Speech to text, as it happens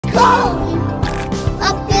cold.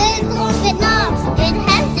 A big long Vietnam, it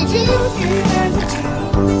has to choose.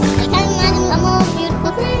 I can't imagine a more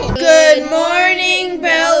beautiful thing. Good morning,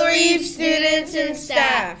 Belle Reef students and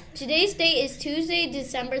staff. Today's date is Tuesday,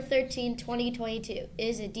 December 13, 2022. It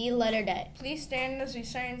is a D-letter day. Please stand as we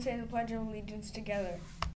sign and say the Pledge of Allegiance together.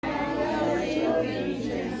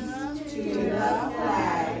 Allegiance to the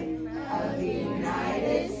flag of the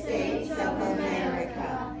United States of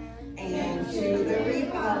America and to the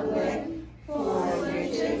republic for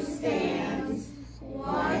which it stands,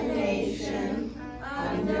 one nation,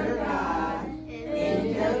 under God,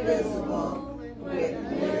 indivisible, with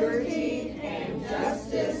liberty and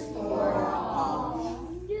justice for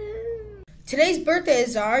all. Today's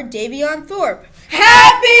birthdays are Davion Thorpe.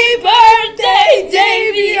 Happy birthday,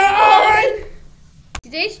 Davion!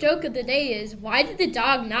 Today's joke of the day is, why did the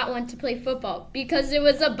dog not want to play football? Because it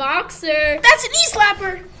was a boxer. That's an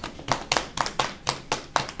E-slapper!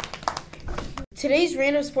 Today's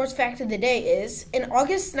random sports fact of the day is, in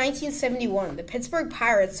August 1971, the Pittsburgh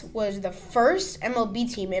Pirates was the first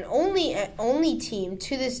MLB team and only team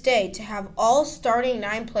to this day to have all starting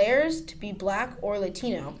 9 players to be black or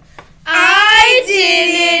Latino. I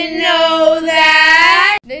didn't know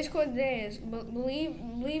that! Today's quote of the day is,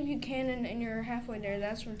 believe you can and you're halfway there.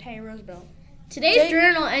 That's from Teddy Roosevelt. Today's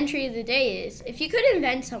journal entry of the day is, if you could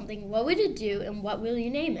invent something, what would it do and what will you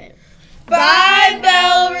name it? Bye,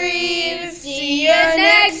 Belle Reef! See you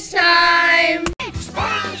next time!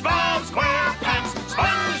 SpongeBob SquarePants!